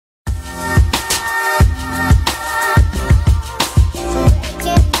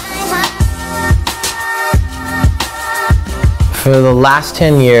For the last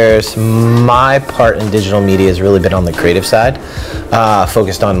 10 years, my part in digital media has really been on the creative side,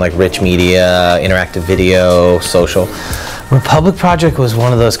 focused on like rich media, interactive video, social. Republic Project was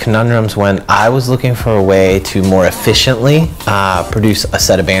one of those conundrums when I was looking for a way to more efficiently produce a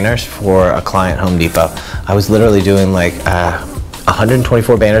set of banners for a client, Home Depot. I was literally doing like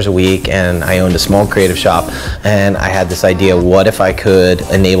 124 banners a week, and I owned a small creative shop, and I had this idea, what if I could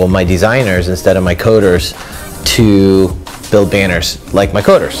enable my designers instead of my coders to build banners like my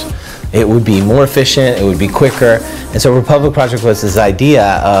coders? It would be more efficient, it would be quicker. And so Republic Project was this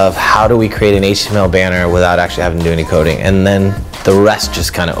idea of how do we create an HTML banner without actually having to do any coding, and then the rest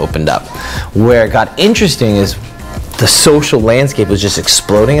just kind of opened up. Where it got interesting is the social landscape was just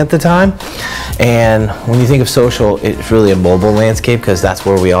exploding at the time, and when you think of social, it's really a mobile landscape because that's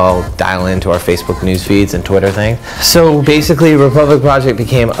where we all dial into our Facebook news feeds and Twitter thing. So basically Republic Project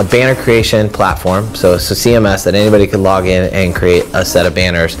became a banner creation platform, so it's a CMS that anybody could log in and create a set of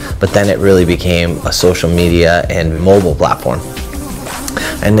banners, but then it really became a social media and mobile platform.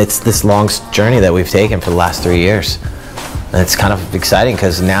 And it's this long journey that we've taken for the last 3 years. And it's kind of exciting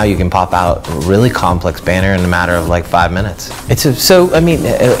because now you can pop out a really complex banner in a matter of like 5 minutes. It's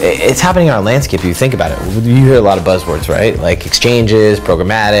happening in our landscape if you think about it. You hear a lot of buzzwords, right? Like exchanges,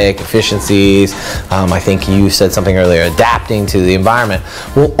 programmatic, efficiencies. I think you said something earlier, adapting to the environment.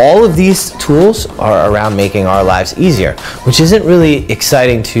 Well, all of these tools are around making our lives easier, which isn't really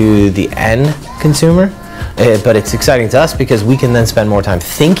exciting to the end consumer. But it's exciting to us because we can then spend more time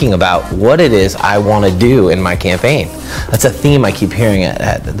thinking about what it is I want to do in my campaign. That's a theme I keep hearing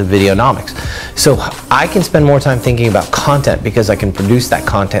at the Videonomics. So I can spend more time thinking about content because I can produce that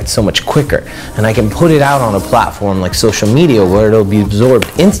content so much quicker, and I can put it out on a platform like social media where it'll be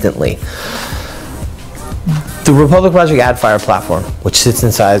absorbed instantly. The Republic Project Adfire platform, which sits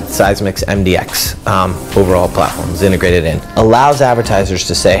inside Sizmek's MDX overall platform, is integrated in, allows advertisers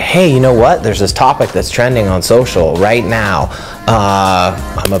to say, hey, you know what, there's this topic that's trending on social right now.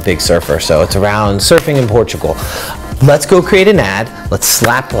 I'm a big surfer, so it's around surfing in Portugal. Let's go create an ad, let's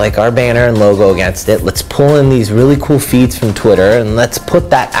slap like our banner and logo against it, let's pull in these really cool feeds from Twitter, and let's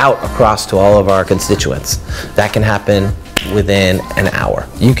put that out across to all of our constituents. That can happen within an hour.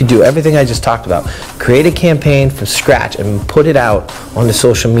 You could do everything I just talked about. Create a campaign from scratch and put it out onto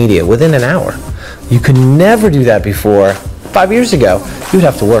social media within an hour. You could never do that before. 5 years ago, you'd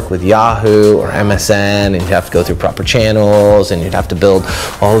have to work with Yahoo or MSN, and you'd have to go through proper channels, and you'd have to build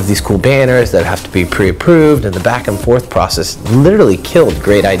all of these cool banners that have to be pre-approved, and the back and forth process literally killed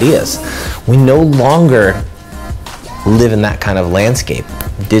great ideas. We no longer live in that kind of landscape.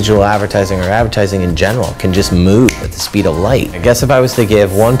 Digital advertising or advertising in general can just move at the speed of light. I guess if I was to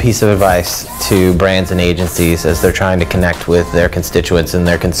give one piece of advice to brands and agencies as they're trying to connect with their constituents and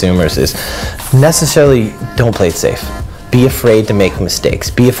their consumers is necessarily don't play it safe. Be afraid to make mistakes.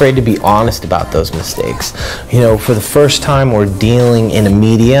 Be afraid to be honest about those mistakes. You know, for the first time we're dealing in a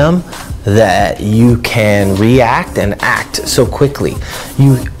medium that you can react and act so quickly.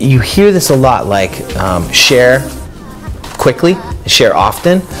 You hear this a lot, like share quickly, share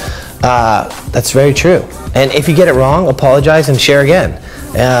often. That's very true. And if you get it wrong, apologize and share again.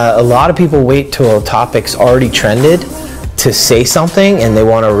 A lot of people wait till a topic's already trended to say something, and they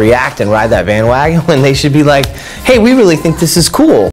want to react and ride that bandwagon when they should be like, hey, we really think this is cool.